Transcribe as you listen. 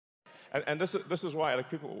And this is why, like,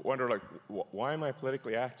 people wonder, like, why am I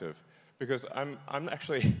politically active? Because I'm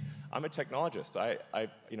a technologist. I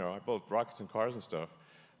build rockets and cars and stuff.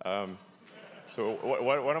 So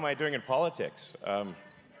what am I doing in politics?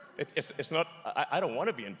 It's not. I don't want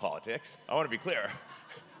to be in politics. I want to be clear.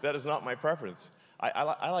 That is not my preference.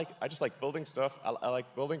 I just like building stuff. I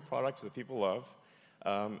like building products that people love,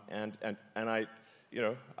 and I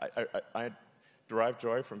derive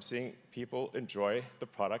joy from seeing people enjoy the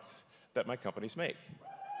products that my companies make.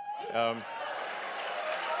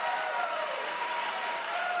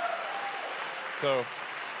 So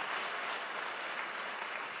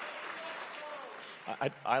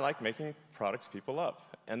I like making products people love,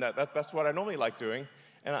 and that's what I normally like doing,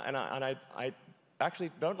 and I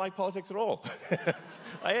actually don't like politics at all.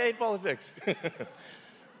 I hate politics.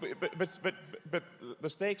 but the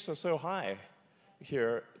stakes are so high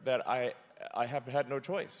here that I have had no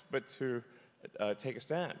choice but to take a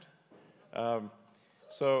stand.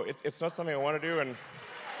 So it's not something I want to do, and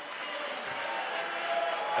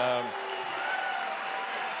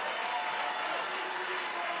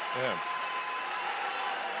yeah.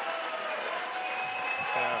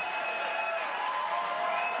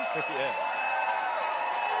 Yeah.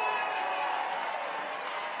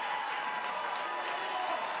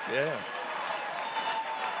 Yeah.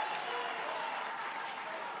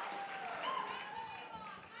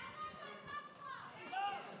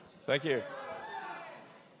 Thank you.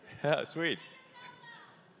 Yeah, sweet.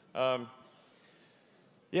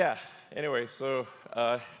 Yeah, anyway, so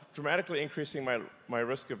dramatically increasing my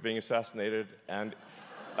risk of being assassinated and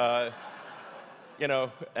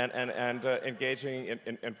engaging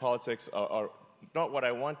in politics are not what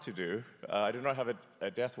I want to do. I do not have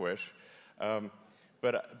a death wish,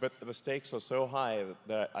 but the stakes are so high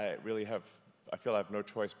that I feel I have no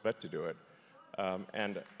choice but to do it,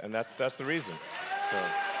 and that's the reason. So.